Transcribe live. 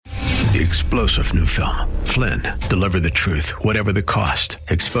The explosive new film, Flynn, deliver the truth, whatever the cost,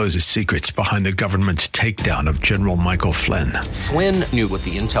 exposes secrets behind the government's takedown of General Michael Flynn. Flynn knew what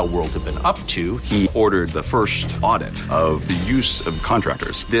the intel world had been up to. He ordered the first audit of the use of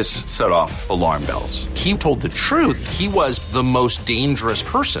contractors. This set off alarm bells. He told the truth. He was the most dangerous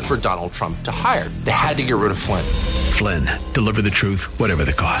person for Donald Trump to hire. They had to get rid of Flynn. Flynn, deliver the truth, whatever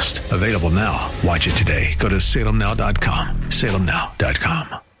the cost. Available now. Watch it today. Go to salemnow.com.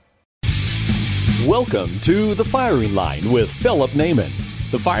 salemnow.com. Welcome to The Firing Line with Philip Naiman.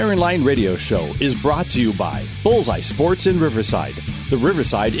 The Firing Line radio show is brought to you by Bullseye Sports in Riverside, the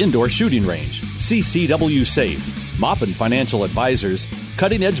Riverside Indoor Shooting Range, CCW Safe, Maupin Financial Advisors,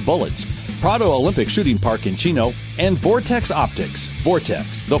 Cutting Edge Bullets, Prado Olympic Shooting Park in Chino, and Vortex Optics,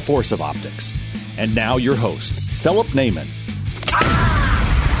 Vortex, the force of optics. And now your host, Philip Naiman.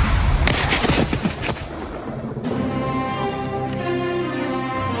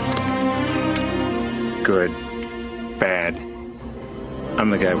 Good. Bad. I'm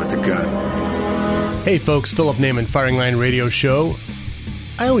the guy with the gun. Hey folks, Philip Naiman, Firing Line Radio Show.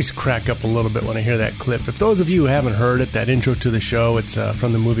 I always crack up a little bit when I hear that clip. If those of you who haven't heard it, that intro to the show, it's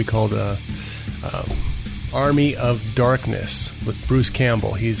from the movie called Army of Darkness with Bruce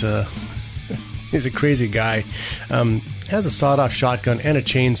Campbell. He's a crazy guy. Has a sawed-off shotgun and a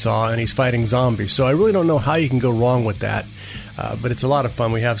chainsaw, and he's fighting zombies. So I really don't know how you can go wrong with that. But it's a lot of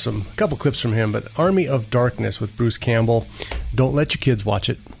fun. We have a couple clips from him. But Army of Darkness with Bruce Campbell. Don't let your kids watch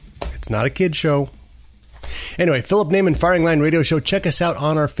it. It's not a kid show. Anyway, Philip Naiman, Firing Line Radio Show. Check us out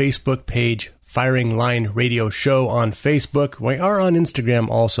on our Facebook page, Firing Line Radio Show on Facebook. We are on Instagram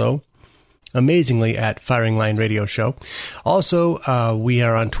also, amazingly at Firing Line Radio Show. Also, we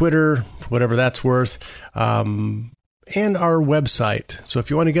are on Twitter, whatever that's worth. And our website. So if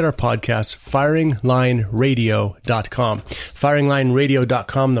you want to get our podcast, firinglineradio.com.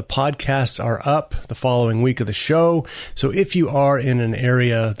 Firinglineradio.com. The podcasts are up the following week of the show. So if you are in an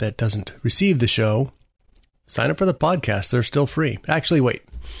area that doesn't receive the show, sign up for the podcast. They're still free. Actually, wait.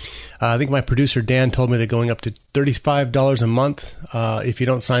 I think my producer, Dan, told me they're going up to $35 a month if you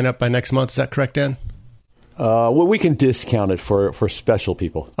don't sign up by next month. Is that correct, Dan? Well, we can discount it for special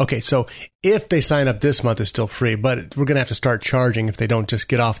people. Okay, so if they sign up this month, it's still free, but we're going to have to start charging if they don't just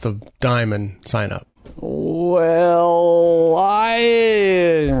get off the dime and sign up. Well,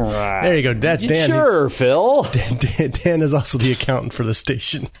 there you go. That's Dan. Sure, Phil. Dan is also the accountant for the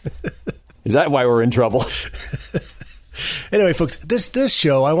station. Is that why we're in trouble? Anyway, folks, this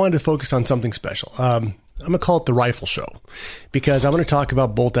show, I wanted to focus on something special. I'm going to call it the Rifle Show because I want to talk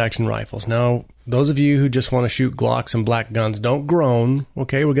about bolt-action rifles. Now, those of you who just want to shoot Glocks and black guns, don't groan.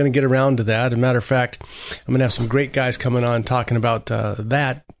 Okay, we're going to get around to that. As a matter of fact, I'm going to have some great guys coming on talking about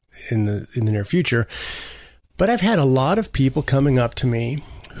that in the near future. But I've had a lot of people coming up to me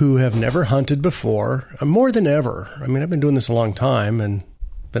who have never hunted before, more than ever. I mean, I've been doing this a long time and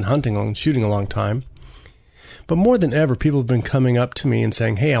been hunting and shooting a long time. But more than ever, people have been coming up to me and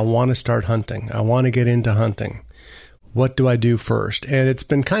saying, hey, I want to start hunting. I want to get into hunting. What do I do first? And it's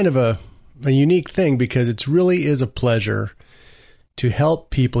been kind of a unique thing because it really is a pleasure to help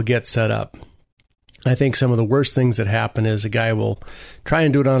people get set up. I think some of the worst things that happen is a guy will try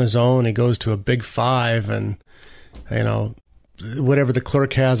and do it on his own. He goes to a big five and, whatever the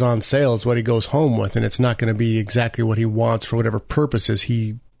clerk has on sale is what he goes home with. And it's not going to be exactly what he wants for whatever purposes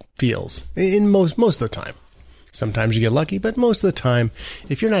he feels in most of the time. Sometimes you get lucky, but most of the time,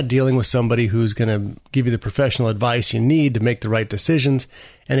 if you're not dealing with somebody who's going to give you the professional advice you need to make the right decisions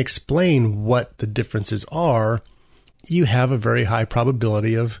and explain what the differences are, you have a very high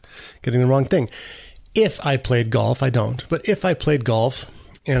probability of getting the wrong thing. If I played golf, I don't, but if I played golf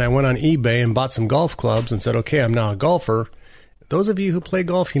and I went on eBay and bought some golf clubs and said, okay, I'm now a golfer, those of you who play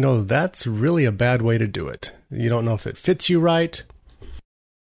golf, that's really a bad way to do it. You don't know if it fits you right.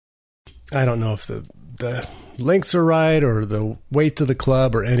 I don't know if the lengths are right or the weight of the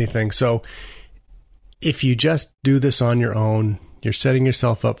club or anything. So if you just do this on your own, you're setting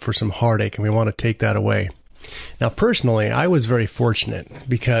yourself up for some heartache, and we want to take that away. Now, personally, I was very fortunate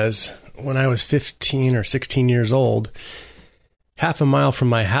because when I was 15 or 16 years old, half a mile from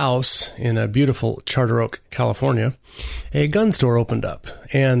my house in a beautiful Charter Oak, California, a gun store opened up.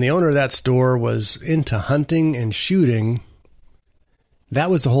 And the owner of that store was into hunting and shooting. That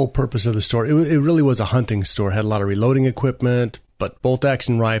was the whole purpose of the store. It really was a hunting store. It had a lot of reloading equipment, but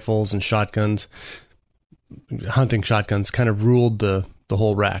bolt-action rifles and shotguns, hunting shotguns, kind of ruled the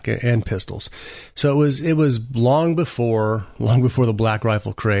whole rack, and pistols. So it was long before the black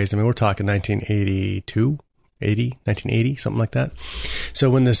rifle craze. I mean, we're talking 1980, something like that. So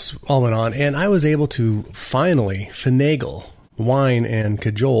when this all went on, and I was able to finally finagle whine and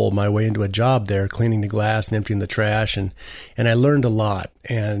cajole my way into a job there, cleaning the glass and emptying the trash. And I learned a lot.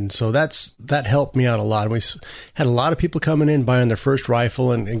 And so that helped me out a lot. We had a lot of people coming in, buying their first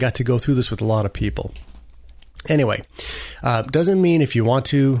rifle, and got to go through this with a lot of people. Anyway, doesn't mean if you want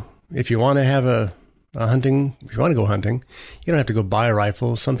to have a hunting, if you want to go hunting, you don't have to go buy a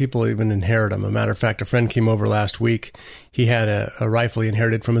rifle. Some people even inherit them. A matter of fact, a friend came over last week. He had a rifle he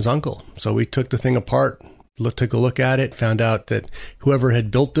inherited from his uncle. So we took the thing apart, took a look at it, found out that whoever had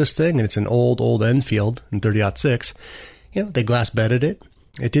built this thing, and it's an old Enfield in 30-06, they glass bedded it.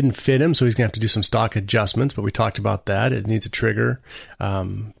 It didn't fit him, so he's going to have to do some stock adjustments, but we talked about that. It needs a trigger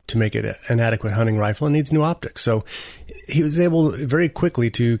to make it an adequate hunting rifle. It needs new optics. So he was able very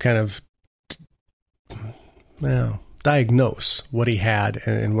quickly to kind of diagnose what he had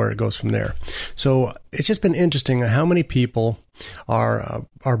and where it goes from there. So it's just been interesting how many people are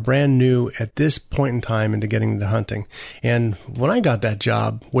brand new at this point in time into getting into hunting. And when I got that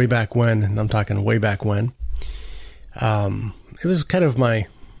job way back when, and I'm talking way back when, it was kind of my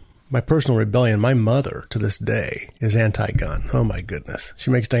personal rebellion. My mother, to this day, is anti-gun. Oh, my goodness.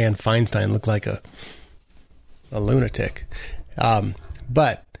 She makes Dianne Feinstein look like a lunatic.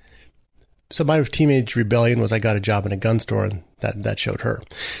 So my teenage rebellion was I got a job in a gun store, and that showed her.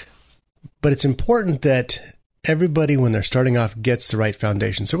 But it's important that everybody, when they're starting off, gets the right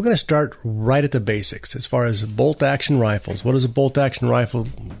foundation. So we're going to start right at the basics as far as bolt-action rifles. What is a bolt-action rifle?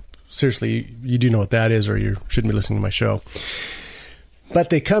 Seriously, you do know what that is, or you shouldn't be listening to my show. But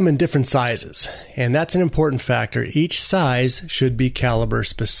they come in different sizes, and that's an important factor. Each size should be caliber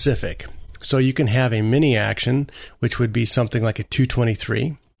specific. So you can have a mini action, which would be something like a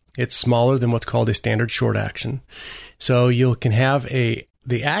 .223. It's smaller than what's called a standard short action. So you can have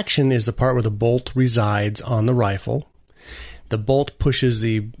the action is the part where the bolt resides on the rifle. The bolt pushes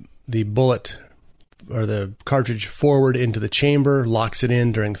the bullet or the cartridge forward into the chamber, locks it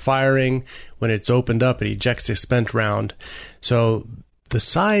in during firing. When it's opened up, it ejects the spent round. So the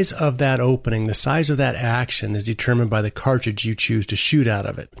size of that opening, the size of that action is determined by the cartridge you choose to shoot out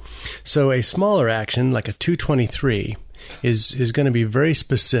of it. So a smaller action, like a .223, is going to be very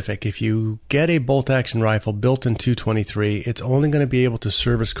specific. If you get a bolt-action rifle built in .223, it's only going to be able to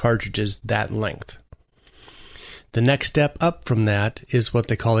service cartridges that length. The next step up from that is what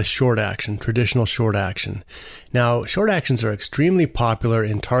they call a short action, traditional short action. Now, short actions are extremely popular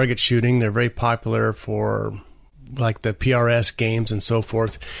in target shooting. They're very popular for like the PRS games and so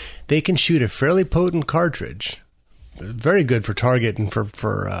forth. They can shoot a fairly potent cartridge. Very good for target and for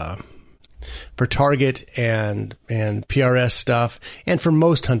target and PRS stuff, and for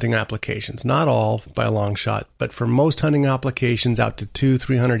most hunting applications. Not all by a long shot, but for most hunting applications out to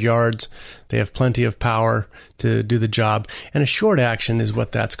 200-300 yards, they have plenty of power to do the job. And a short action is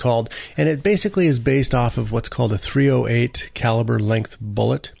what that's called. And it basically is based off of what's called a .308 caliber length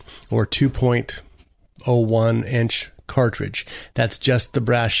bullet, or 2.01 inch cartridge. That's just the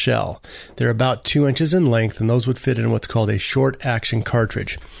brass shell. They're about 2 inches in length, and those would fit in what's called a short action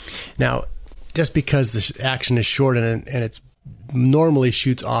cartridge. Now, just because the action is short and it's normally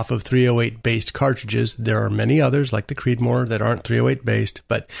shoots off of .308 based cartridges, there are many others like the Creedmoor that aren't .308 based,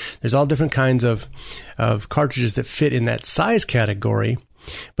 but there's all different kinds of cartridges that fit in that size category.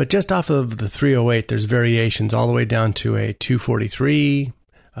 But just off of the .308, there's variations all the way down to a .243,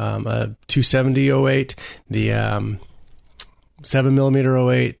 a .270 08, the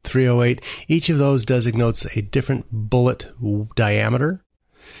 7mm 08, .308. Each of those designates a different bullet diameter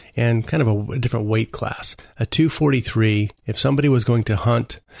and kind of a different weight class. A .243, if somebody was going to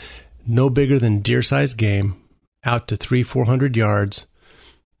hunt no bigger than deer-sized game out to 300-400 yards,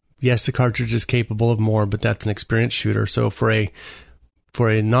 yes, the cartridge is capable of more, but that's an experienced shooter. So for a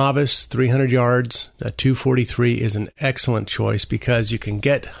novice, 300 yards, a .243 is an excellent choice because you can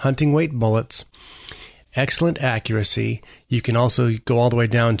get hunting weight bullets, excellent accuracy. You can also go all the way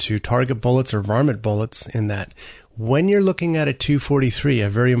down to target bullets or varmint bullets in that. When you're looking at a .243, a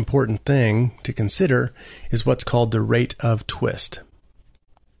very important thing to consider is what's called the rate of twist.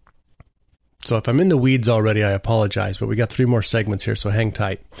 So if I'm in the weeds already, I apologize, but we got 3 more segments here, so hang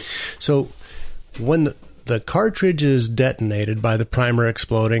tight. So when the cartridge is detonated by the primer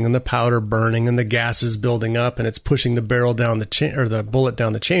exploding and the powder burning and the gases building up and it's pushing the barrel down the bullet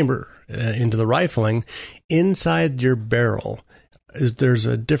down the chamber into the rifling, inside your barrel there's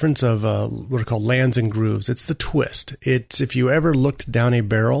a difference of what are called lands and grooves. It's the twist. It's if you ever looked down a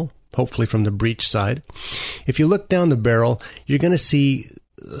barrel, hopefully from the breech side, if you look down the barrel, you're going to see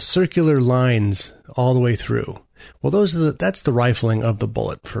circular lines all the way through. Well, that's the rifling of the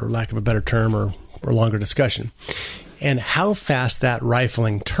bullet, for lack of a better term or longer discussion. And how fast that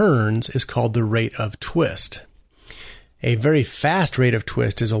rifling turns is called the rate of twist. A very fast rate of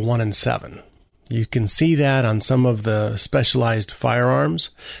twist is a 1 in 7. You can see that on some of the specialized firearms.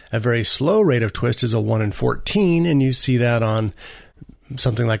 A very slow rate of twist is a 1 in 14, and you see that on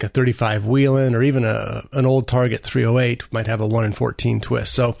something like a 35 Whelen or even an old Target 308 might have a 1 in 14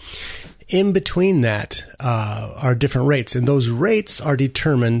 twist. So in between that are different rates, and those rates are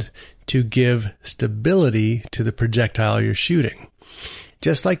determined to give stability to the projectile you're shooting.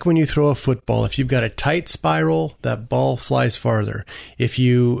 Just like when you throw a football, if you've got a tight spiral, that ball flies farther. If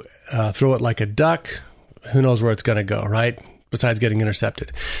you throw it like a duck, who knows where it's going to go, right? Besides getting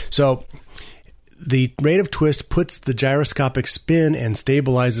intercepted. So the rate of twist puts the gyroscopic spin and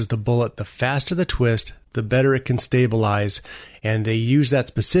stabilizes the bullet. The faster the twist, the better it can stabilize. And they use that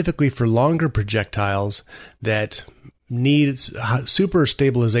specifically for longer projectiles that need super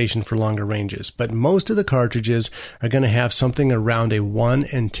stabilization for longer ranges. But most of the cartridges are going to have something around a 1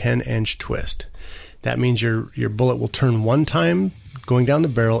 in 10 inch twist. That means your bullet will turn one time going down the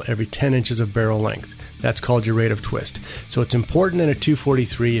barrel every 10 inches of barrel length. That's called your rate of twist. So it's important in a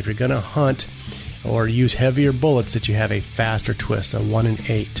 243, if you're going to hunt or use heavier bullets, that you have a faster twist, a 1 in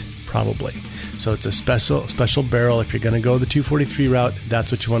 8 probably. So it's a special barrel. If you're going to go the 243 route, that's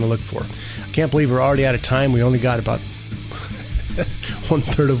what you want to look for. I can't believe we're already out of time. We only got about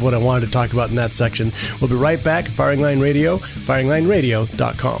 1/3 of what I wanted to talk about in that section. We'll be right back. Firing Line Radio,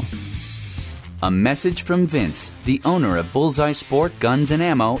 firinglineradio.com. A message from Vince, the owner of Bullseye Sport Guns and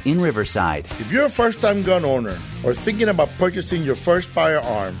Ammo in Riverside. If you're a first-time gun owner or thinking about purchasing your first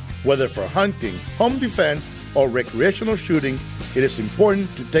firearm, whether for hunting, home defense, or recreational shooting, it is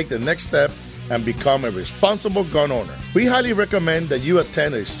important to take the next step and become a responsible gun owner. We highly recommend that you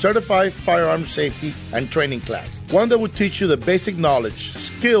attend a certified firearm safety and training class, one that will teach you the basic knowledge,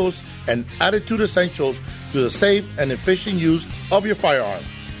 skills, and attitude essentials to the safe and efficient use of your firearm.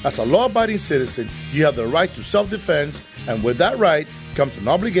 As a law-abiding citizen, you have the right to self-defense, and with that right comes an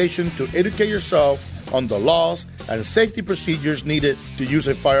obligation to educate yourself on the laws and safety procedures needed to use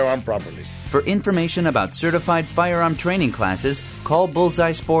a firearm properly. For information about certified firearm training classes, call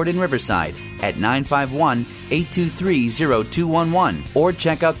Bullseye Sport in Riverside at 951-823-0211 or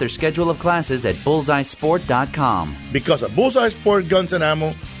check out their schedule of classes at bullseyesport.com. Because at Bullseye Sport Guns and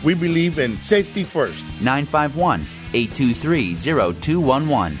Ammo, we believe in safety first.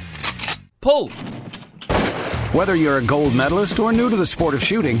 951-823-0211. Pull! Whether you're a gold medalist or new to the sport of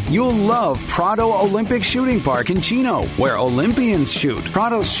shooting, you'll love Prado Olympic Shooting Park in Chino, where Olympians shoot.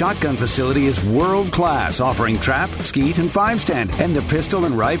 Prado's shotgun facility is world-class, offering trap, skeet, and 5-stand. And the pistol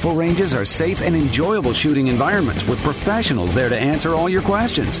and rifle ranges are safe and enjoyable shooting environments with professionals there to answer all your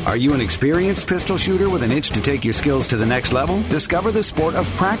questions. Are you an experienced pistol shooter with an itch to take your skills to the next level? Discover the sport of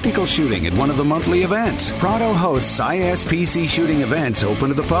practical shooting at one of the monthly events. Prado hosts ISPC shooting events open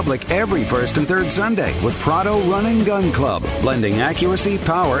to the public every first and third Sunday with Prado Run and Gun Club, blending accuracy,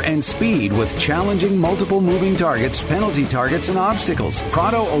 power, and speed with challenging multiple moving targets, penalty targets, and obstacles.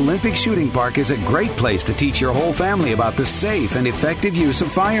 Prado Olympic Shooting Park is a great place to teach your whole family about the safe and effective use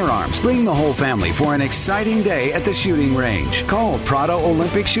of firearms. Bring the whole family for an exciting day at the shooting range. Call Prado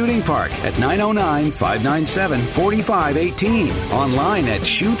Olympic Shooting Park at 909-597-4518. Online at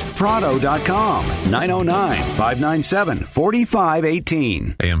shootprado.com.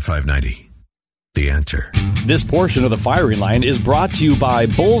 909-597-4518. AM 590. The Answer. This portion of the Firing Line is brought to you by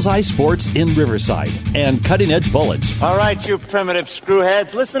Bullseye Sports in Riverside and Cutting Edge Bullets. All right, you primitive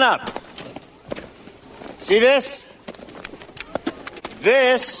screwheads, listen up. See this?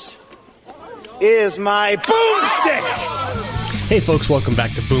 This is my boomstick! Hey folks, welcome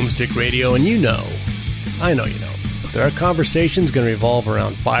back to Boomstick Radio, and I know you know, there are conversations going to revolve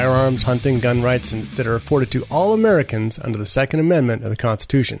around firearms, hunting, gun rights, and that are afforded to all Americans under the Second Amendment of the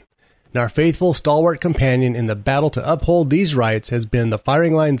Constitution. And our faithful, stalwart companion in the battle to uphold these rights has been the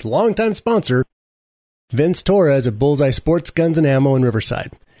Firing Line's longtime sponsor, Vince Torres of Bullseye Sports Guns and Ammo in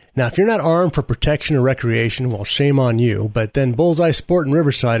Riverside. Now, if you're not armed for protection or recreation, well, shame on you, but then Bullseye Sport in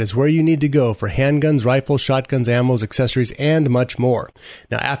Riverside is where you need to go for handguns, rifles, shotguns, ammos, accessories, and much more.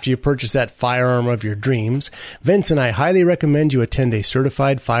 Now, after you purchase that firearm of your dreams, Vince and I highly recommend you attend a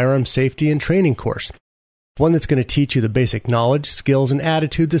certified firearm safety and training course. One that's going to teach you the basic knowledge, skills, and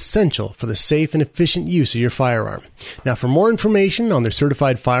attitudes essential for the safe and efficient use of your firearm. Now, for more information on their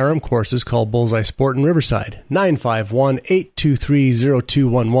certified firearm courses, call Bullseye Sport in Riverside,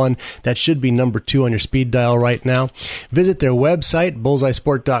 951-823-0211. That should be number 2 on your speed dial right now. Visit their website,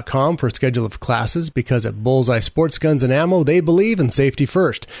 bullseyesport.com, for a schedule of classes, because at Bullseye Sports Guns and Ammo, they believe in safety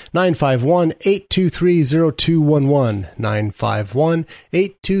first. 951-823-0211.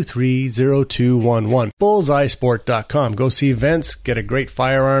 951-823-0211. bullseyesport.com. Go see Vince, get a great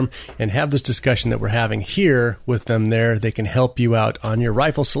firearm, and have this discussion that we're having here with them there. They can help you out on your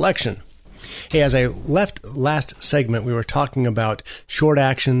rifle selection. Hey, as I left last segment, we were talking about short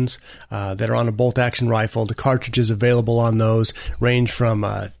actions that are on a bolt action rifle. The cartridges available on those range from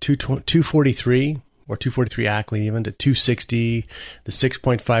 243 or 243 Ackley even to 260, the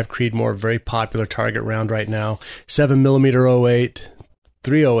 6.5 Creedmoor, very popular target round right now, 7mm 08,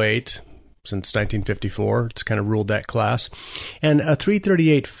 308 since 1954. It's kind of ruled that class. And a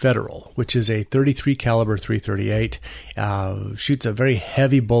 338 Federal, which is a 33 caliber 338, shoots a very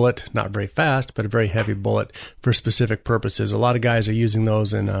heavy bullet, not very fast, but a very heavy bullet for specific purposes. A lot of guys are using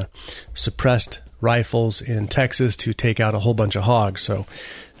those in suppressed rifles in Texas to take out a whole bunch of hogs. So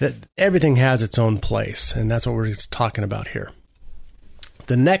that everything has its own place, and that's what we're talking about here.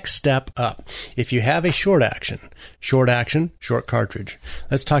 The next step up, if you have a short action, short cartridge.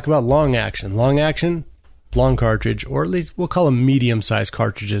 Let's talk about long action, long cartridge, or at least we'll call them medium-sized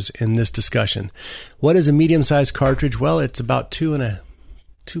cartridges in this discussion. What is a medium-sized cartridge? Well, it's about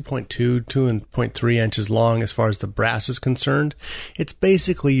 2.3 inches long as far as the brass is concerned. It's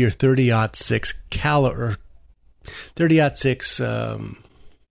basically your 30-06 caliber, 30-06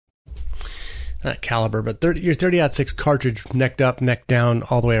 not caliber, but your 30-06 cartridge necked up, neck down,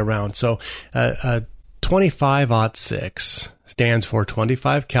 all the way around. So 25-06 stands for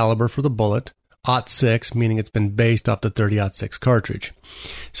 25 caliber for the bullet, 06 meaning it's been based off the 30-06 cartridge.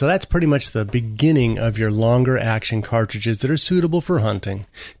 So that's pretty much the beginning of your longer action cartridges that are suitable for hunting.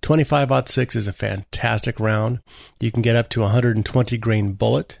 25-06 is a fantastic round. You can get up to 120 grain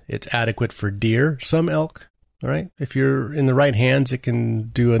bullet. It's adequate for deer, some elk. All right. If you're in the right hands, it can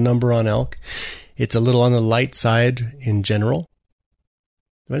do a number on elk. It's a little on the light side in general,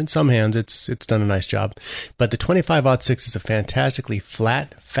 but in some hands, it's done a nice job. But the 25-06 is a fantastically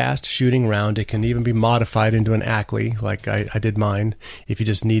flat, fast shooting round. It can even be modified into an Ackley, like I did mine, if you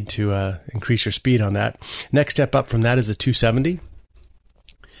just need to increase your speed on that. Next step up from that is a 270.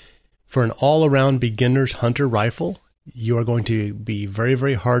 For an all-around beginner's hunter rifle, you are going to be very,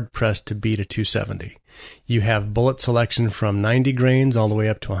 very hard-pressed to beat a 270. You have bullet selection from 90 grains all the way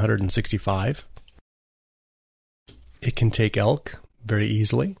up to 165. It can take elk very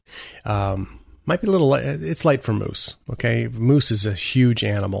easily. Might be a little light. It's light for moose. Okay. Moose is a huge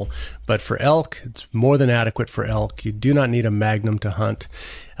animal, but for elk, it's more than adequate for elk. You do not need a Magnum to hunt.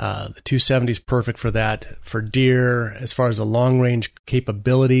 The 270 is perfect for that. For deer, as far as the long range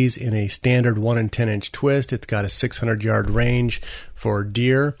capabilities in a standard 1 in 10 inch twist, it's got a 600 yard range for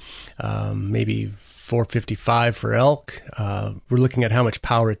deer, maybe 455 for elk. We're looking at how much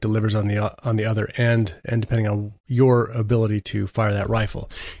power it delivers on the other end, and depending on your ability to fire that rifle.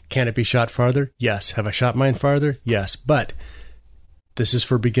 Can it be shot farther? Yes. Have I shot mine farther? Yes. But this is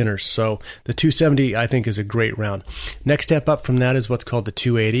for beginners. So the 270, I think, is a great round. Next step up from that is what's called the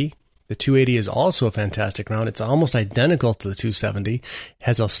 280. The 280 is also a fantastic round. It's almost identical to the 270. It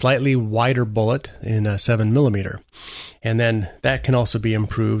has a slightly wider bullet in a 7mm. And then that can also be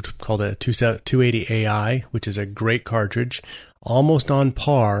improved, called a 280 AI, which is a great cartridge, almost on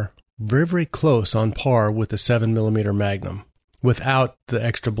par, very, very close on par with the 7mm Magnum, without the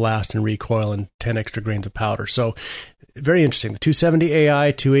extra blast and recoil and 10 extra grains of powder. So very interesting. The 270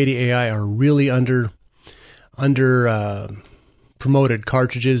 AI, 280 AI are really under promoted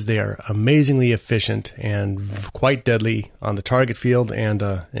cartridges. They are amazingly efficient and quite deadly on the target field and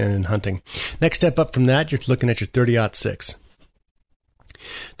in hunting. Next step up from that, you're looking at your 30-06.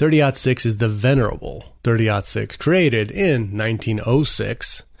 30-06 is the venerable 30-06, created in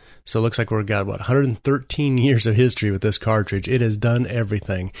 1906. So it looks like we've got, 113 years of history with this cartridge. It has done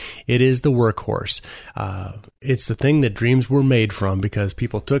everything. It is the workhorse. It's the thing that dreams were made from, because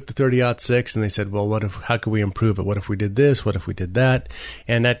people took the 30-06 and they said, well, how could we improve it? What if we did this? What if we did that?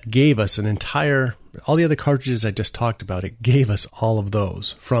 And that gave us all the other cartridges I just talked about, it gave us all of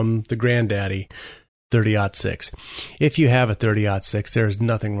those from the granddaddy 30-06. If you have a 30-06, there is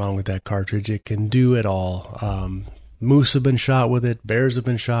nothing wrong with that cartridge. It can do it all. Moose have been shot with it. Bears have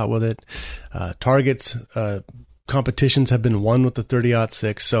been shot with it. Targets, competitions have been won with the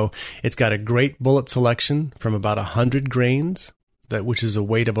 30-06. So it's got a great bullet selection from about 100 grains, which is a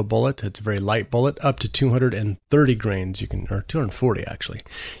weight of a bullet. It's a very light bullet, up to 230 grains. Or 240 actually.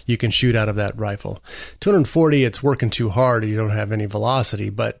 You can shoot out of that rifle. 240, it's working too hard. You don't have any velocity,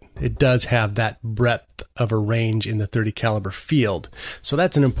 but it does have that breadth of a range in the 30 caliber field. So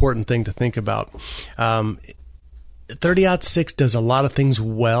that's an important thing to think about. 30-06 does a lot of things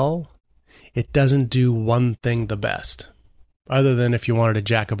well. It doesn't do one thing the best, other than if you wanted a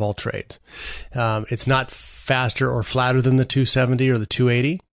jack of all trades. It's not faster or flatter than the 270 or the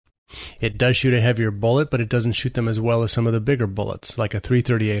 280. It does shoot a heavier bullet, but it doesn't shoot them as well as some of the bigger bullets, like a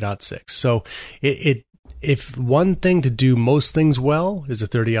 338-06. So if one thing to do most things well is a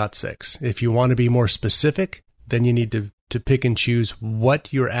 30-06. If you want to be more specific, then you need to pick and choose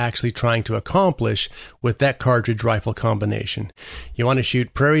what you're actually trying to accomplish with that cartridge rifle combination. You want to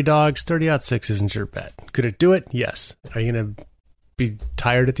shoot prairie dogs, 30-06 isn't your bet. Could it do it? Yes. Are you going to be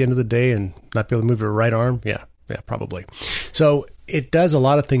tired at the end of the day and not be able to move your right arm? Yeah, probably. So it does a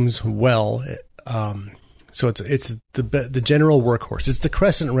lot of things well. So it's the general workhorse. It's the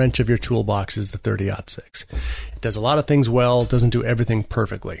crescent wrench of your toolbox is the 30-06. It does a lot of things well. It doesn't do everything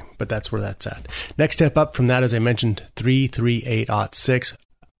perfectly, but that's where that's at. Next step up from that, as I mentioned, 338-06.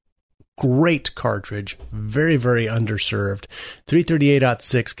 Great cartridge. Very, very underserved.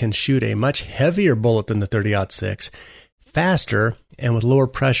 338-06 can shoot a much heavier bullet than the 30-06, faster, and with lower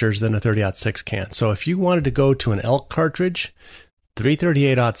pressures than a 30-06 can. So if you wanted to go to an elk cartridge,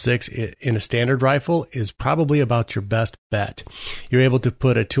 338-06 in a standard rifle is probably about your best bet. You're able to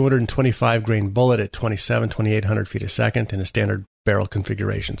put a 225 grain bullet at 2,800 feet a second in a standard barrel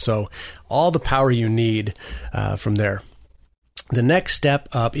configuration. So all the power you need from there. The next step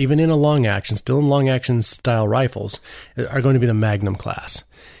up, even in a long action, still in long action style rifles, are going to be the Magnum class.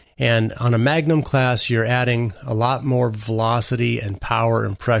 And on a Magnum class, you're adding a lot more velocity and power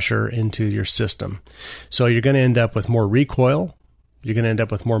and pressure into your system. So you're going to end up with more recoil. You're going to end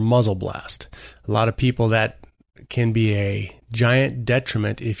up with more muzzle blast. A lot of people, that can be a giant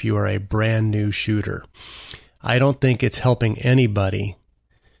detriment if you are a brand new shooter. I don't think it's helping anybody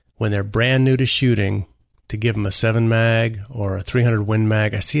when they're brand new to shooting to give them a 7 mag or a 300 Win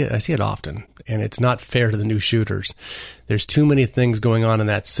Mag. I see it often, and it's not fair to the new shooters. There's too many things going on in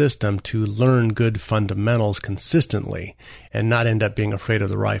that system to learn good fundamentals consistently and not end up being afraid of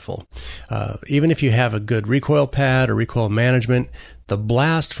the rifle. Even if you have a good recoil pad or recoil management, the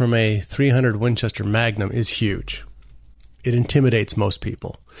blast from a 300 Winchester Magnum is huge. It intimidates most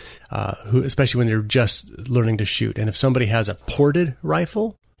people, especially when you're just learning to shoot. And if somebody has a ported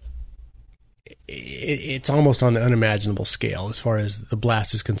rifle, it's almost on an unimaginable scale as far as the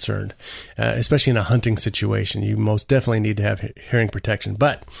blast is concerned, especially in a hunting situation. You most definitely need to have hearing protection.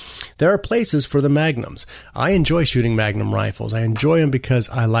 But there are places for the Magnums. I enjoy shooting Magnum rifles. I enjoy them because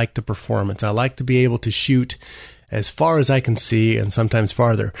I like the performance. I like to be able to shoot as far as I can see and sometimes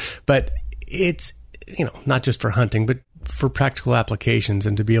farther. But it's, not just for hunting, but for practical applications,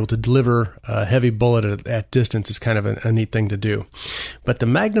 and to be able to deliver a heavy bullet at distance is kind of a neat thing to do. But the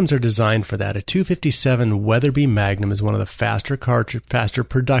Magnums are designed for that. A 257 Weatherby Magnum is one of the faster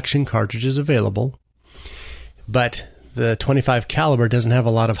production cartridges available. But the 25 caliber doesn't have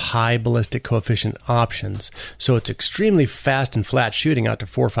a lot of high ballistic coefficient options. So it's extremely fast and flat shooting out to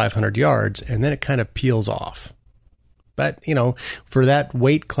 400 or 500 yards, and then it kind of peels off. But, for that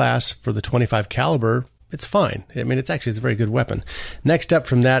weight class for the 25 caliber, it's fine. I mean, it's a very good weapon. Next up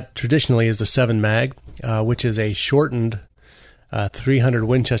from that, traditionally, is the 7 mag, which is a shortened 300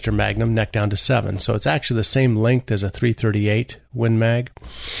 Winchester Magnum, neck down to 7. So it's actually the same length as a 338 Win Mag,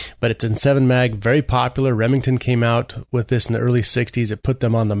 but it's in 7 mag, very popular. Remington came out with this in the early 60s. It put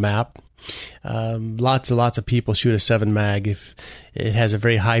them on the map. Lots of people shoot a 7 mag if it has a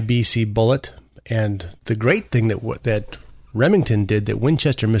very high BC bullet. And the great thing that Remington did that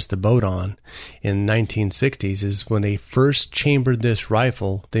Winchester missed the boat on in the 1960s is when they first chambered this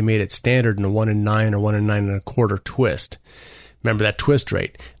rifle, they made it standard in a 1 in 9 or 1 in 9 1/4 twist. Remember that twist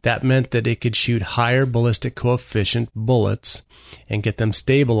rate? That meant that it could shoot higher ballistic coefficient bullets and get them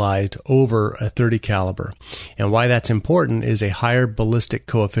stabilized over a 30 caliber. And why that's important is a higher ballistic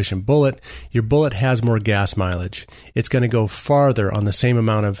coefficient bullet, your bullet has more gas mileage. It's going to go farther on the same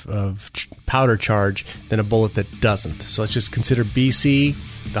amount of powder charge than a bullet that doesn't. So let's just consider BC.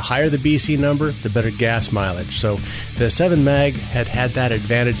 The higher the BC number, the better gas mileage. So the 7 mag had that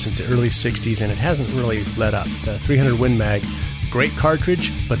advantage since the early 60s, and it hasn't really let up. The 300 Win Mag, great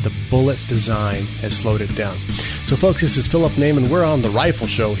cartridge, but the bullet design has slowed it down. So folks, this is Philip Naiman. We're on the Rifle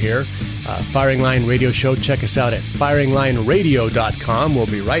Show here, Firing Line Radio Show. Check us out at firinglineradio.com. We'll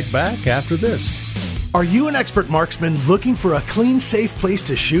be right back after this. Are you an expert marksman looking for a clean, safe place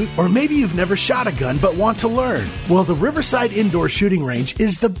to shoot? Or maybe you've never shot a gun but want to learn? Well, the Riverside Indoor Shooting Range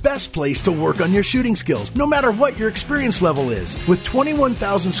is the best place to work on your shooting skills, no matter what your experience level is. With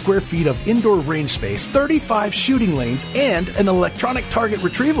 21,000 square feet of indoor range space, 35 shooting lanes, and an electronic target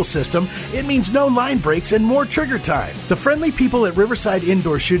retrieval system, it means no line breaks and more trigger time. The friendly people at Riverside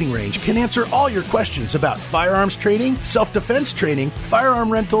Indoor Shooting Range can answer all your questions about firearms training, self-defense training,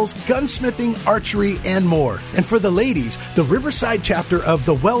 firearm rentals, gunsmithing, archery, and more. And for the ladies, the Riverside chapter of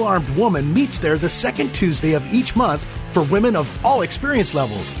The Well-Armed Woman meets there the second Tuesday of each month for women of all experience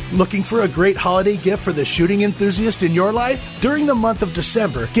levels. Looking for a great holiday gift for the shooting enthusiast in your life? During the month of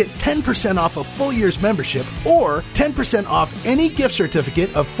December, get 10% off a full year's membership or 10% off any gift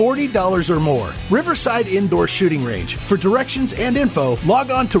certificate of $40 or more. Riverside Indoor Shooting Range. For directions and info,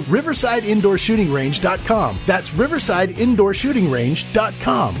 log on to riversideindoorshootingrange.com. That's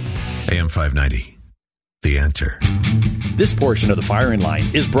riversideindoorshootingrange.com. AM 590, The Answer. This portion of the Firing Line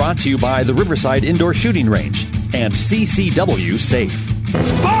is brought to you by the Riverside Indoor Shooting Range and CCW Safe.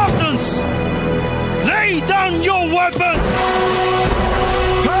 Spartans, lay down your weapons!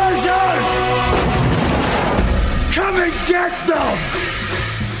 Persians, come and get them!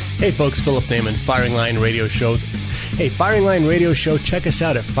 Hey folks, Philip Naiman, Firing Line Radio Show. Hey, Firing Line Radio Show, check us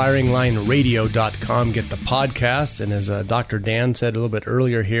out at firinglineradio.com. Get the podcast. And as Dr. Dan said a little bit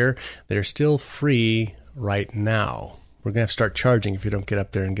earlier here, they're still free right now. We're going to have to start charging if you don't get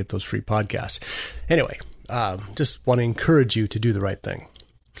up there and get those free podcasts. Anyway, just want to encourage you to do the right thing.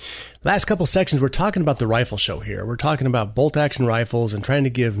 Last couple sections, we're talking about the rifle show here. We're talking about bolt-action rifles and trying to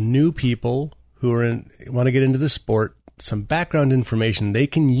give new people who want to get into the sport some background information they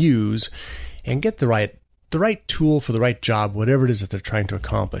can use and get the right tool for the right job, whatever it is that they're trying to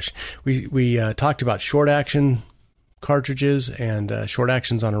accomplish. We talked about short action cartridges and short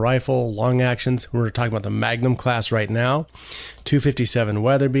actions on a rifle, long actions. We're talking about the Magnum class right now, 257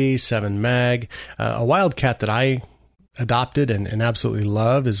 Weatherby, 7 mag. A Wildcat that I adopted and absolutely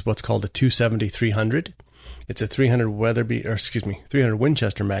love is what's called a 270-300. It's a 300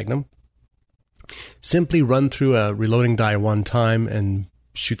 Winchester Magnum. Simply run through a reloading die one time and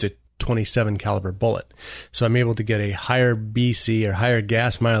shoots a 27 caliber bullet. So I'm able to get a higher BC or higher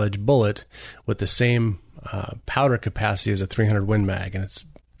gas mileage bullet with the same powder capacity as a 300 Win Mag, and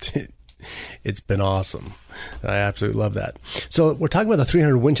it's been awesome. I absolutely love that. So we're talking about the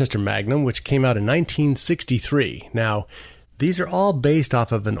 300 Winchester Magnum, which came out in 1963. Now, these are all based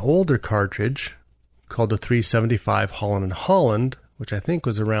off of an older cartridge called the 375 Holland & Holland, which I think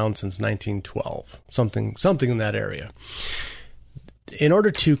was around since 1912, something in that area. In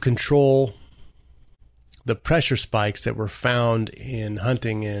order to control the pressure spikes that were found in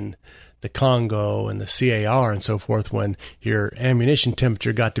hunting in the Congo and the CAR and so forth, when your ammunition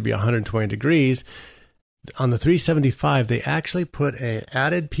temperature got to be 120 degrees, on the 375, they actually put an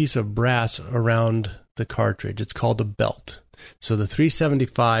added piece of brass around the cartridge. It's called a belt. So the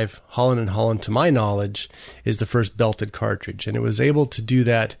 375 Holland & Holland, to my knowledge, is the first belted cartridge. And it was able to do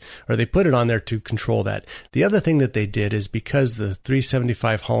that, or they put it on there to control that. The other thing that they did is because the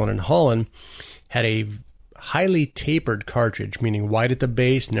 375 Holland & Holland had a highly tapered cartridge, meaning wide at the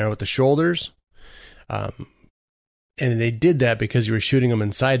base, narrow at the shoulders. And they did that because you were shooting them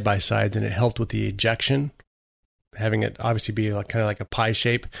in side-by-sides, and it helped with the ejection. Having it obviously be kind of like a pie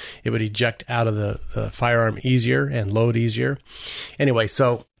shape, it would eject out of the firearm easier and load easier. Anyway,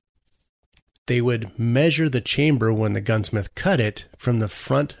 so they would measure the chamber when the gunsmith cut it from the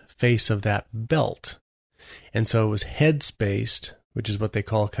front face of that belt. And so it was head spaced, which is what they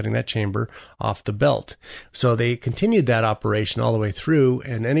call cutting that chamber off the belt. So they continued that operation all the way through,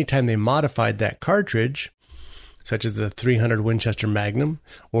 and anytime they modified that cartridge, such as the 300 Winchester Magnum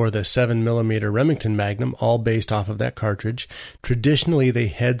or the 7mm Remington Magnum, all based off of that cartridge, traditionally they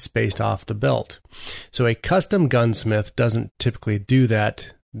head spaced off the belt. So a custom gunsmith doesn't typically do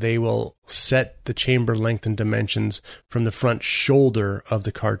that. They will set the chamber length and dimensions from the front shoulder of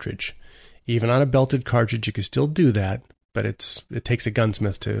the cartridge. Even on a belted cartridge, you can still do that, but it takes a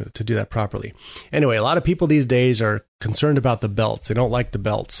gunsmith to do that properly. Anyway, a lot of people these days are concerned about the belts. They don't like the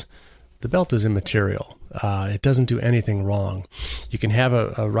belts. The belt is immaterial. It doesn't do anything wrong. You can have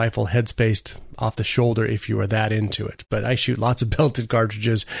a rifle head spaced off the shoulder if you are that into it. But I shoot lots of belted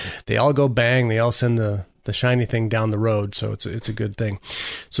cartridges. They all go bang. They all send the shiny thing down the road. So it's a good thing.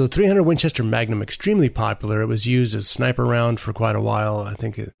 So the 300 Winchester Magnum, extremely popular. It was used as a sniper round for quite a while. I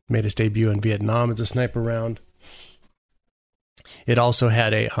think it made its debut in Vietnam as a sniper round. It also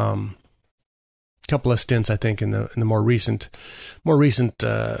had a couple of stints, I think, in the more recent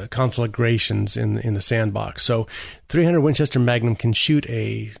conflagrations in the sandbox. So 300 Winchester Magnum can shoot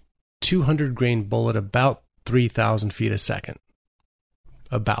a 200 grain bullet about 3,000 feet a second.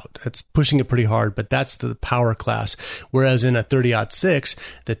 About. That's pushing it pretty hard, but that's the power class. Whereas in a 30-06,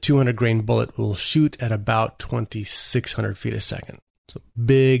 the 200 grain bullet will shoot at about 2,600 feet a second. So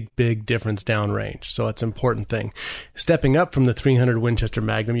big difference downrange. So that's an important thing. Stepping up from the 300 Winchester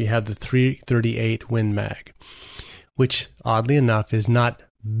Magnum, you have the 338 Win Mag, which oddly enough is not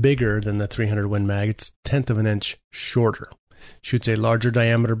bigger than the 300 Win Mag. It's 1/10 of an inch shorter. Shoots a larger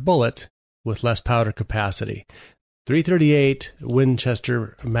diameter bullet with less powder capacity. .338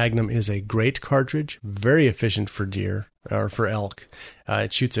 Winchester Magnum is a great cartridge, very efficient for deer or for elk.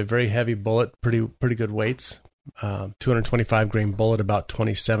 It shoots a very heavy bullet, pretty good weights. 225 grain bullet, about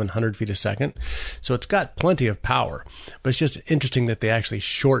 2,700 feet a second. So it's got plenty of power, but it's just interesting that they actually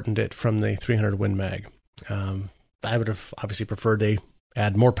shortened it from the 300 Win Mag. I would have obviously preferred they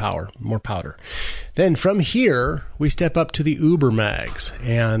add more power, more powder. Then from here, we step up to the Uber Mags.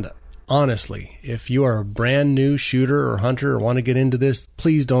 And honestly, if you are a brand new shooter or hunter or want to get into this,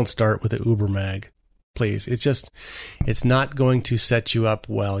 please don't start with the Uber Mag. Please. It's not going to set you up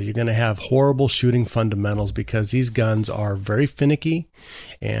well. You're going to have horrible shooting fundamentals because these guns are very finicky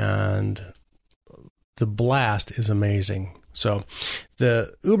and the blast is amazing. So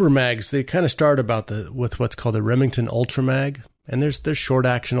the Uber Mags, they kind of start with what's called the Remington Ultra Mag. And there's short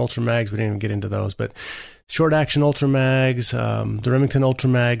action Ultra Mags. We didn't even get into those, but short action Ultra Mags, the Remington Ultra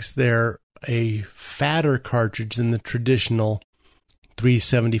Mags, they're a fatter cartridge than the traditional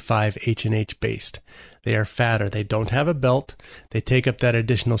 375 H&H based. They are fatter. They don't have a belt. They take up that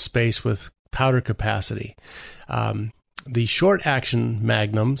additional space with powder capacity. The short action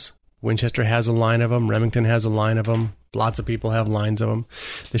Magnums, Winchester has a line of them. Remington has a line of them. Lots of people have lines of them.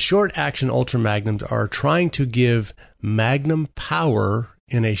 The short action Ultra Magnums are trying to give Magnum power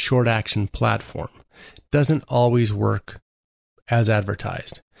in a short action platform. Doesn't always work as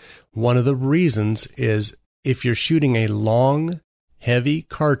advertised. One of the reasons is if you're shooting a long, heavy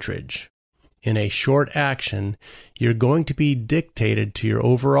cartridge in a short action, you're going to be dictated to your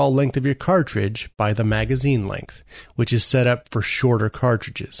overall length of your cartridge by the magazine length, which is set up for shorter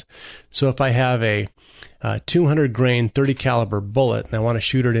cartridges. So if I have a 200 grain 30 caliber bullet and I want to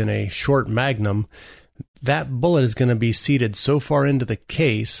shoot it in a short Magnum, that bullet is going to be seated so far into the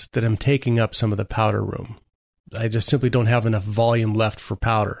case that I'm taking up some of the powder room. I just simply don't have enough volume left for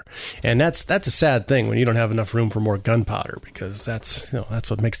powder. And that's a sad thing when you don't have enough room for more gunpowder, because that's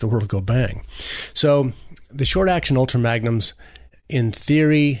what makes the world go bang. So the short action Ultra Magnums, in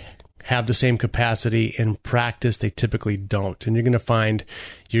theory, have the same capacity. In practice, they typically don't. And you're going to find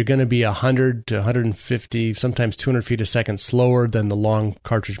you're going to be 100 to 150, sometimes 200 feet a second slower than the long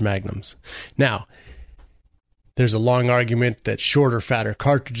cartridge Magnums. Now, there's a long argument that shorter, fatter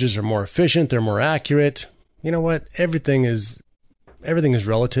cartridges are more efficient, they're more accurate. You know what? Everything is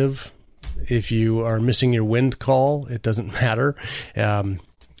relative. If you are missing your wind call, it doesn't matter.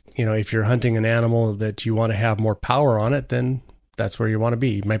 If you're hunting an animal that you want to have more power on it, then that's where you want to be.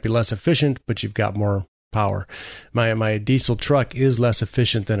 You might be less efficient, but you've got more power. My diesel truck is less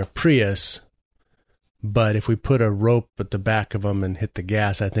efficient than a Prius, but if we put a rope at the back of them and hit the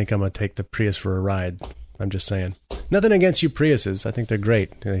gas, I think I'm going to take the Prius for a ride. I'm just saying. Nothing against you Priuses. I think they're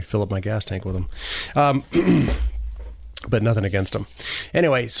great. They fill up my gas tank with them. But nothing against them.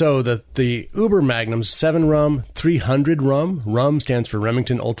 Anyway, so the Uber Magnums, 7 rum, 300 rum. Rum stands for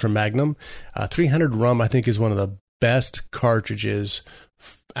Remington Ultra Magnum. 300 rum, I think, is one of the best cartridges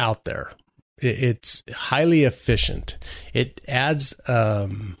out there. It's highly efficient. It adds, how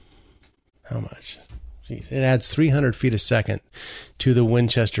much? Jeez, it adds 300 feet a second to the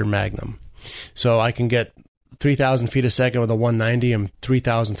Winchester Magnum. So I can get 3,000 feet a second with a 190 and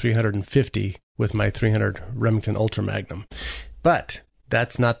 3,350 with my 300 Remington Ultra Magnum. But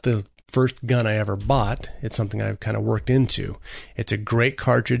that's not the first gun I ever bought. It's something I've kind of worked into. It's a great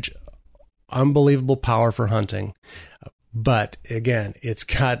cartridge, unbelievable power for hunting. But again, it's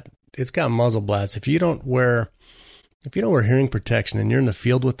got muzzle blast. If you don't wear hearing protection and you're in the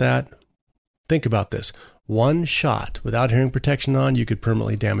field with that, think about this. One shot without hearing protection on, you could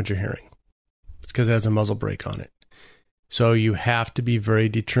permanently damage your hearing. It's because it has a muzzle brake on it. So you have to be very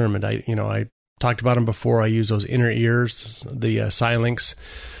determined. I talked about them before. I use those inner ears, the Silinx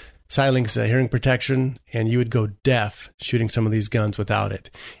hearing protection, and you would go deaf shooting some of these guns without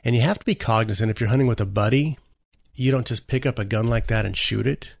it. And you have to be cognizant, if you're hunting with a buddy, you don't just pick up a gun like that and shoot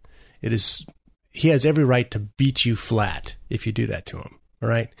it. He has every right to beat you flat if you do that to him. All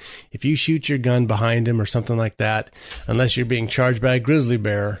right. If you shoot your gun behind him or something like that, unless you're being charged by a grizzly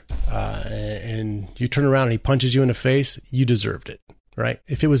bear, and you turn around and he punches you in the face, you deserved it. Right.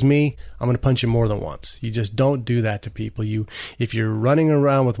 If it was me, I'm going to punch you more than once. You just don't do that to people. If you're running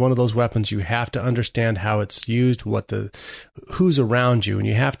around with one of those weapons, you have to understand how it's used, who's around you, and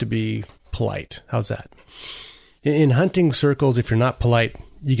you have to be polite. How's that? In hunting circles, if you're not polite,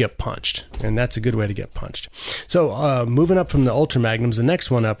 you get punched, and that's a good way to get punched. So moving up from the Ultra Magnums, the next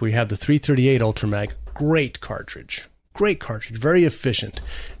one up, we have the 338 Ultra Mag. Great cartridge. Great cartridge, very efficient.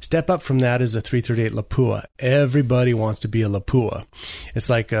 Step up from that is a 338 Lapua. Everybody wants to be a Lapua. It's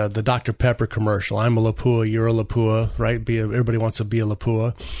like the Dr. Pepper commercial. I'm a Lapua, you're a Lapua, right? Everybody wants to be a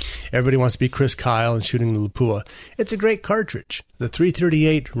Lapua. Everybody wants to be Chris Kyle and shooting the Lapua. It's a great cartridge. The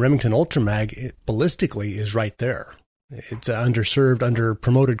 338 Remington Ultra Mag, ballistically, is right there. It's an underserved,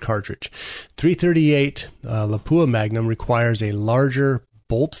 under-promoted cartridge. 338 Lapua Magnum requires a larger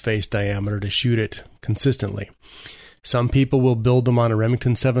bolt face diameter to shoot it consistently. Some people will build them on a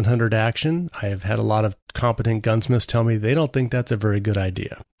Remington 700 action. I have had a lot of competent gunsmiths tell me they don't think that's a very good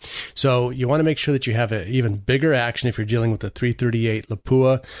idea. So you want to make sure that you have an even bigger action if you're dealing with the 338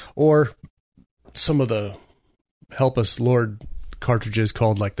 Lapua or some of the help us Lord cartridges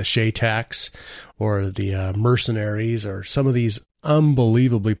called like the Shaytax or the Mercenaries or some of these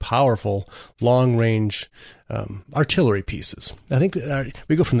unbelievably powerful long-range artillery pieces. I think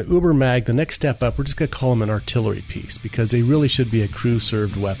we go from the Uber Mag, the next step up, we're just going to call them an artillery piece because they really should be a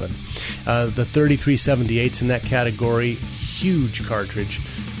crew-served weapon. The 3378's in that category, huge cartridge,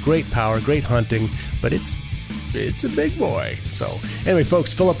 great power, great hunting, but it's a big boy. So anyway,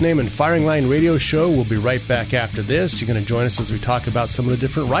 folks, Philip Naiman, Firing Line Radio Show. We'll be right back after this. You're going to join us as we talk about some of the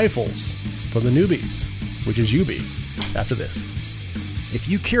different rifles for the newbies, which is UB, after this. If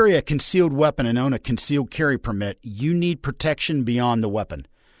you carry a concealed weapon and own a concealed carry permit, you need protection beyond the weapon.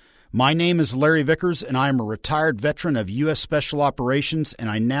 My name is Larry Vickers, and I am a retired veteran of U.S. Special Operations, and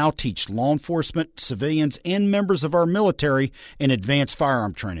I now teach law enforcement, civilians, and members of our military in advanced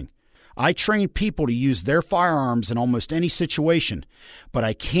firearm training. I train people to use their firearms in almost any situation, but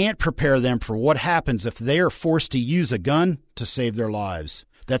I can't prepare them for what happens if they are forced to use a gun to save their lives.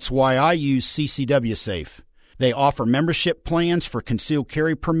 That's why I use CCW Safe. They offer membership plans for concealed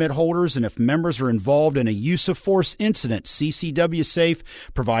carry permit holders, and if members are involved in a use of force incident, CCW Safe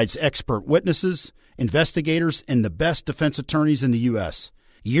provides expert witnesses, investigators, and the best defense attorneys in the U.S.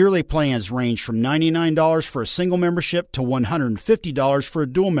 Yearly plans range from $99 for a single membership to $150 for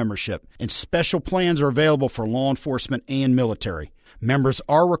a dual membership, and special plans are available for law enforcement and military. Members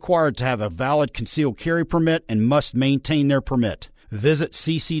are required to have a valid concealed carry permit and must maintain their permit. Visit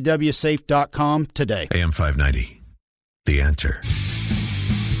ccwsafe.com today. AM 590, The Answer.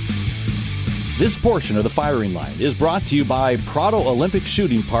 This portion of the Firing Line is brought to you by Prado Olympic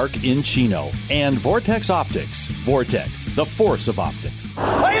Shooting Park in Chino and Vortex Optics. Vortex, the force of optics.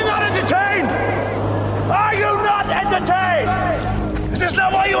 Are you not entertained? Are you not entertained? Is this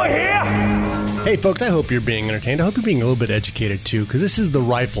not why you are here? Hey, folks, I hope you're being entertained. I hope you're being a little bit educated, too, because this is the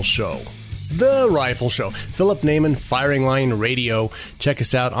Rifle Show. The Rifle Show. Philip Naiman, Firing Line Radio. Check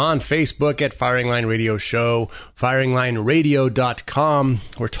us out on Facebook at Firing Line Radio Show, firinglineradio.com.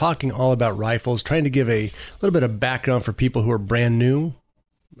 We're talking all about rifles, trying to give a little bit of background for people who are brand new.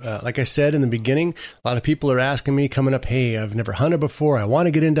 Like I said in the beginning, a lot of people are asking me coming up, hey, I've never hunted before. I want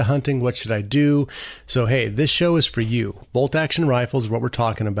to get into hunting. What should I do? So, hey, this show is for you. Bolt action rifles is what we're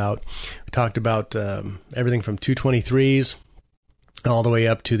talking about. We talked about everything from 223s all the way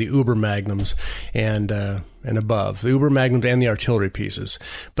up to the Uber Magnums and above, the Uber Magnums and the artillery pieces.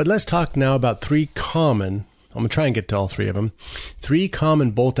 But let's talk now about I'm going to try and get to all three of them. 3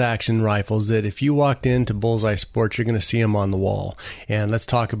 common bolt-action rifles that if you walked into Bullseye Sports, you're going to see them on the wall. And let's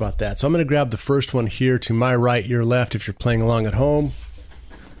talk about that. So I'm going to grab the first one here to my right, your left, if you're playing along at home.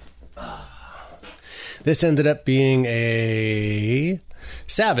 This ended up being a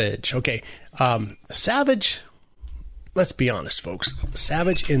Savage. Okay, Savage... Let's be honest, folks.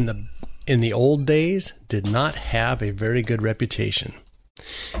 Savage in the old days did not have a very good reputation.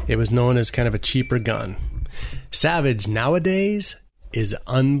 It was known as kind of a cheaper gun. Savage nowadays is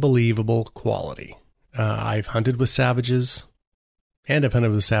unbelievable quality. I've hunted with Savages, and I've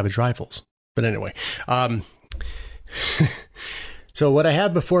hunted with Savage rifles. But anyway, so what I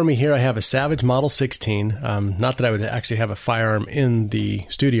have before me here, I have a Savage Model 16. Not that I would actually have a firearm in the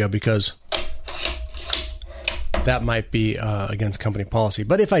studio because that might be against company policy.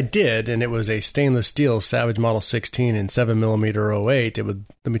 But if I did, and it was a stainless steel Savage Model 16 in 7mm 08, it would,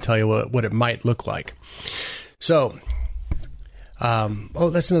 let me tell you what it might look like. So,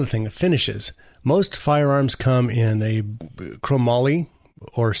 that's another thing, the finishes. Most firearms come in a chromoly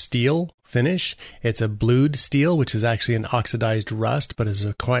or steel finish. It's a blued steel, which is actually an oxidized rust, but is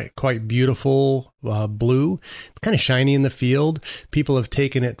a quite beautiful blue, kind of shiny in the field. People have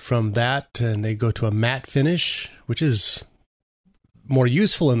taken it from that and they go to a matte finish, which is more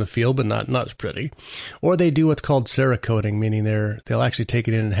useful in the field, but not as pretty. Or they do what's called Cerakoting, meaning they'll actually take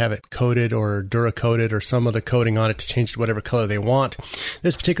it in and have it coated or Duracoated or some other coating on it to change to whatever color they want.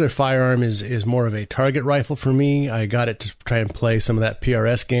 This particular firearm is more of a target rifle for me. I got it to try and play some of that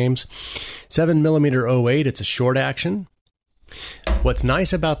PRS games. 7mm 08, it's a short action. What's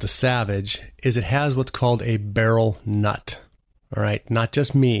nice about the Savage is it has what's called a barrel nut. All right, not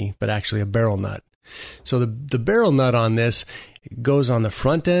just me, but actually a barrel nut. So the barrel nut on this goes on the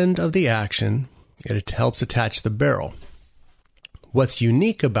front end of the action. It helps attach the barrel. What's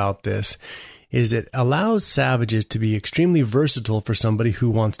unique about this is it allows Savages to be extremely versatile for somebody who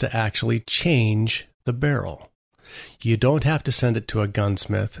wants to actually change the barrel. You don't have to send it to a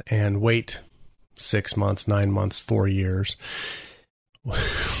gunsmith and wait 6 months, 9 months, 4 years,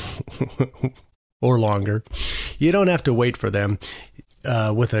 or longer. You don't have to wait for them.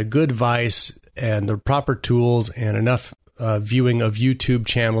 With a good vise and the proper tools and enough viewing of YouTube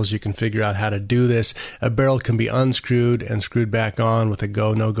channels, you can figure out how to do this. A barrel can be unscrewed and screwed back on with a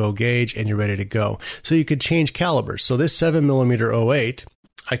go, no-go gauge, and you're ready to go. So you could change calibers. So this 7mm 08,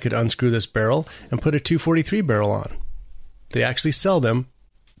 I could unscrew this barrel and put a 243 barrel on. They actually sell them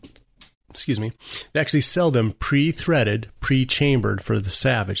pre-threaded, pre-chambered for the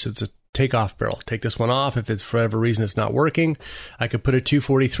Savage. So it's a takeoff barrel. Take this one off. If it's for whatever reason it's not working, I could put a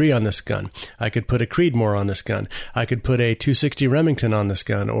 243 on this gun. I could put a Creedmoor on this gun. I could put a 260 Remington on this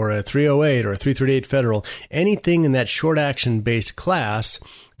gun, or a 308 or a 338 Federal. Anything in that short action based class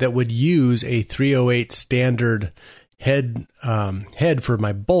that would use a 308 standard head for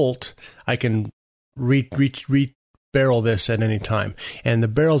my bolt, I can barrel this at any time. And the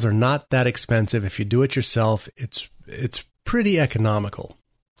barrels are not that expensive. If you do it yourself, it's pretty economical.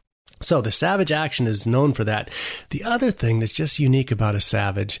 So the Savage action is known for that. The other thing that's just unique about a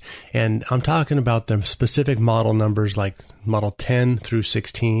Savage, and I'm talking about the specific model numbers like model 10 through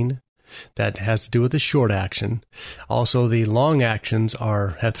 16, that has to do with the short action. Also, the long actions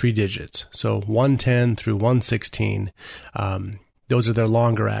have 3 digits. So 110 through 116, those are their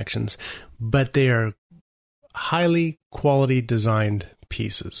longer actions. But they are highly quality designed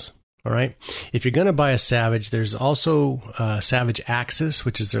pieces. All right. If you're going to buy a Savage, there's also Savage Axis,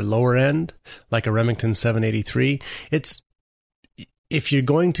 which is their lower end, like a Remington 783. If you're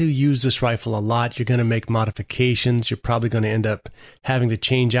going to use this rifle a lot, you're going to make modifications. You're probably going to end up having to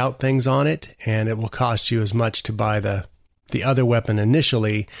change out things on it, and it will cost you as much to buy the other weapon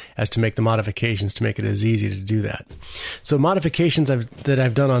initially as to make the modifications to make it as easy to do that. So modifications that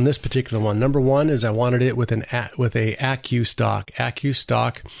I've done on this particular one. Number one is I wanted it with a AccuStock.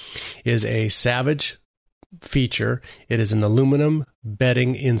 AccuStock is a Savage feature. It is an aluminum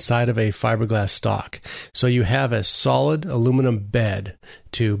bedding inside of a fiberglass stock. So you have a solid aluminum bed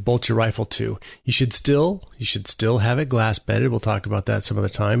to bolt your rifle to. You should still have it glass bedded. We'll talk about that some other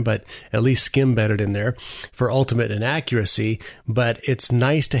time, but at least skim bedded in there for ultimate and accuracy. But it's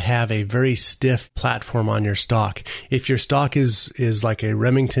nice to have a very stiff platform on your stock. If your stock is like a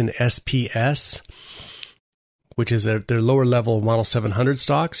Remington SPS, which is their lower level Model 700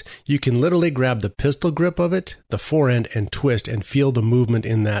 stocks, you can literally grab the pistol grip of it, the forend, and twist and feel the movement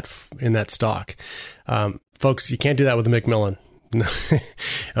in that stock. Folks, you can't do that with a McMillan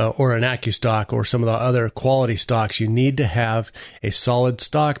or an AccuStock or some of the other quality stocks. You need to have a solid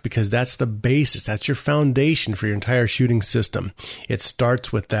stock because that's the basis. That's your foundation for your entire shooting system. It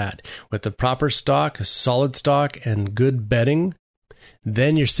starts with that. With the proper stock, solid stock, and good bedding,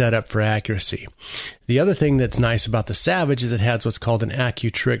 then you're set up for accuracy. The other thing that's nice about the Savage is it has what's called an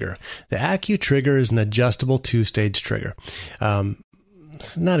Accu trigger. The Accu trigger is an adjustable 2-stage trigger.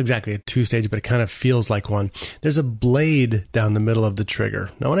 Not exactly a 2-stage, but it kind of feels like one. There's a blade down the middle of the trigger.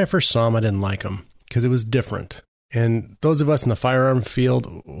 Now, when I first saw them, I didn't like them because it was different. And those of us in the firearm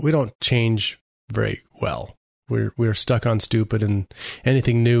field, we don't change very well. We're stuck on stupid, and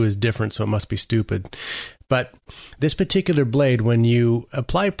anything new is different, so it must be stupid. But this particular blade, when you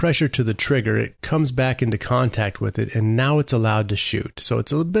apply pressure to the trigger, it comes back into contact with it, and now it's allowed to shoot. So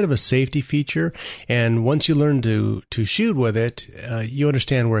it's a little bit of a safety feature, and once you learn to shoot with it, you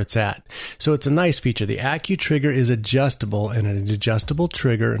understand where it's at. So it's a nice feature. The Accu trigger is adjustable, and an adjustable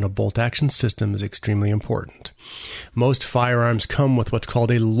trigger in a bolt-action system is extremely important. Most firearms come with what's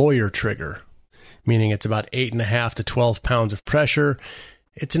called a lawyer trigger, meaning it's about 8.5 to 12 pounds of pressure.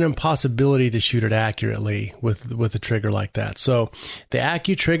 It's an impossibility to shoot it accurately with a trigger like that. So the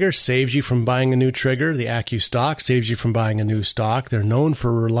Accu trigger saves you from buying a new trigger. The AccuStock saves you from buying a new stock. They're known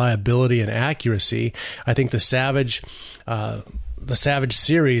for reliability and accuracy. I think the Savage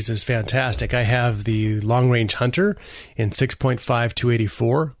series is fantastic. I have the Long Range Hunter in 6.5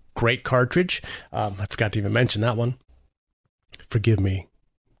 284. Great cartridge. I forgot to even mention that one. forgive me,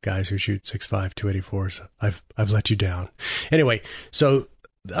 guys who shoot 6.5, 284s. I've let you down. Anyway, so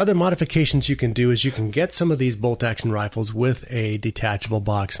the other modifications you can do is you can get some of these bolt-action rifles with a detachable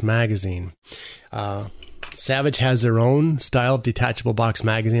box magazine. Savage has their own style of detachable box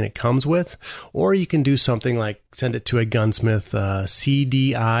magazine it comes with, or you can do something like send it to a gunsmith,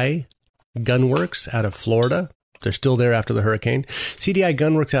 CDI Gunworks out of Florida. They're still there after the hurricane. CDI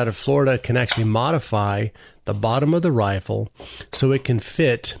Gunworks out of Florida can actually modify the bottom of the rifle so it can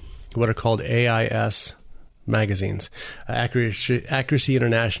fit what are called AIS magazines, Accuracy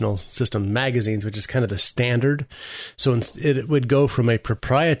International System magazines, which is kind of the standard. So it would go from a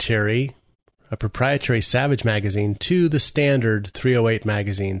proprietary Savage magazine to the standard 308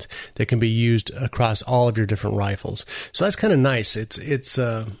 magazines that can be used across all of your different rifles. So that's kind of nice. It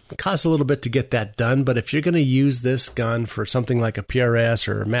costs a little bit to get that done, but if you're going to use this gun for something like a PRS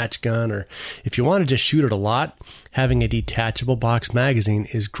or a match gun, or if you want to just shoot it a lot, having a detachable box magazine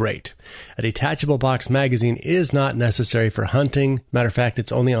is great. A detachable box magazine is not necessary for hunting. Matter of fact,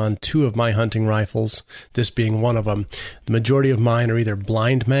 it's only on 2 of my hunting rifles, this being one of them. The majority of mine are either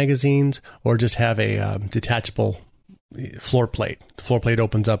blind magazines or just have a detachable floor plate. The floor plate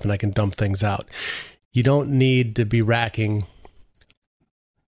opens up and I can dump things out. You don't need to be racking.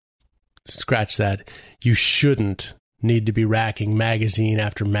 Scratch that. You shouldn't need to be racking magazine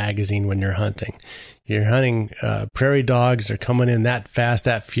after magazine when you're hunting. You're hunting prairie dogs. They're coming in that fast,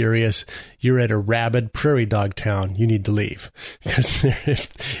 that furious. You're at a rabid prairie dog town. You need to leave. Because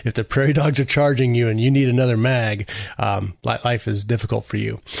if the prairie dogs are charging you and you need another mag, life is difficult for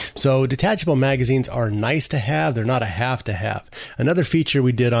you. So detachable magazines are nice to have. They're not a have to have. Another feature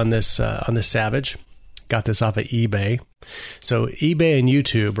we did on this Savage, got this off of eBay. So eBay and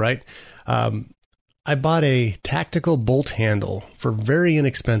YouTube, right? I bought a tactical bolt handle for very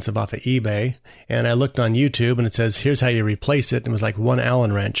inexpensive off of eBay, and I looked on YouTube and it says, here's how you replace it. And it was like 1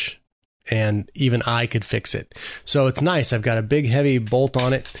 Allen wrench, and even I could fix it. So it's nice. I've got a big heavy bolt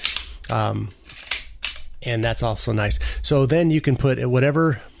on it, and that's also nice. So then you can put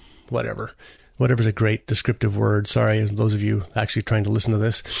whatever's a great descriptive word. Sorry, those of you actually trying to listen to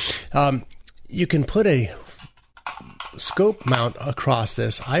this. You can put a scope mount across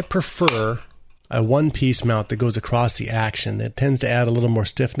this. I prefer a one-piece mount that goes across the action. It tends to add a little more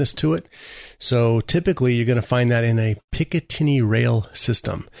stiffness to it. So typically you're going to find that in a Picatinny rail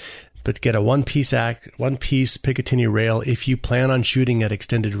system. But get a one-piece Picatinny rail. If you plan on shooting at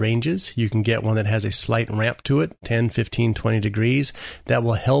extended ranges, you can get one that has a slight ramp to it, 10, 15, 20 degrees. That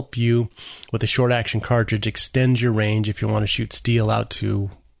will help you with a short-action cartridge extend your range if you want to shoot steel out to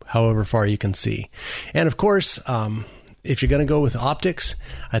however far you can see. And of course, if you're going to go with optics,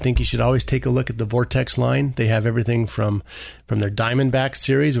 I think you should always take a look at the Vortex line. They have everything from their Diamondback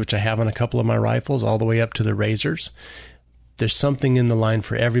series, which I have on a couple of my rifles, all the way up to the Razors. There's something in the line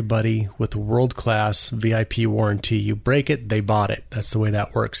for everybody with a world-class VIP warranty. You break it, they bought it. That's the way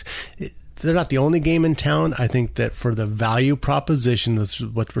that works. They're not the only game in town. I think that for the value proposition, that's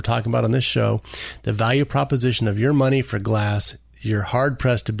what we're talking about on this show, the value proposition of your money for glass, you're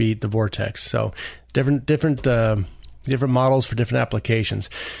hard-pressed to beat the Vortex. So different models for different applications.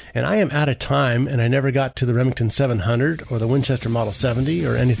 And I am out of time, and I never got to the Remington 700 or the Winchester Model 70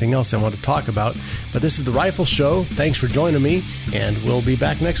 or anything else I want to talk about. But this is the Rifle Show. Thanks for joining me, and we'll be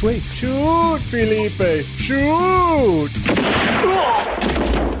back next week. Shoot, Felipe! Shoot!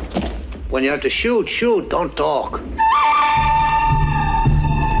 When you have to shoot, don't talk.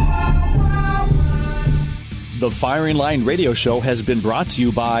 The Firing Line Radio Show has been brought to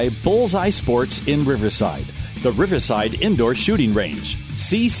you by Bullseye Sports in Riverside, the Riverside Indoor Shooting Range,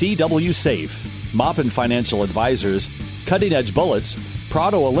 CCW Safe, Maupin Financial Advisors, Cutting Edge Bullets,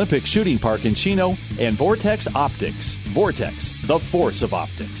 Prado Olympic Shooting Park in Chino, and Vortex Optics. Vortex, the force of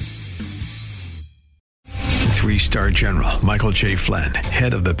optics. 3-star General Michael J. Flynn,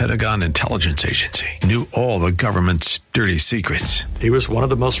 head of the Pentagon Intelligence Agency, knew all the government's dirty secrets. He was one of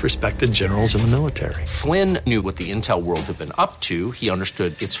the most respected generals in the military. Flynn knew what the intel world had been up to. He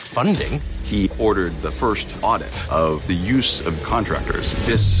understood its funding. He ordered the first audit of the use of contractors.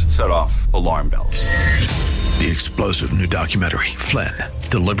 This set off alarm bells. The explosive new documentary, Flynn,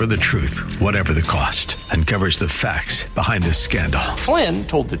 Deliver the Truth, Whatever the Cost, uncovers the facts behind this scandal. Flynn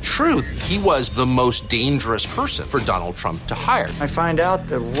told the truth. He was the most dangerous person for Donald Trump to hire. I find out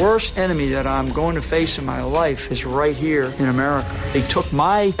the worst enemy that I'm going to face in my life is right here in America. They took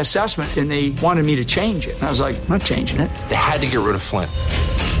my assessment and they wanted me to change it. And I was like, I'm not changing it. They had to get rid of Flynn.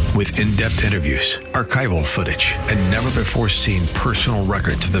 With in-depth interviews, archival footage, and never-before-seen personal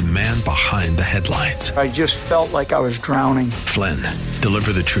records of the man behind the headlines. I just felt like I was drowning. Flynn,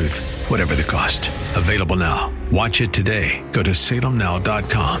 deliver the truth, whatever the cost. Available now. Watch it today. Go to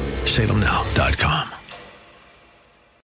salemnow.com. salemnow.com.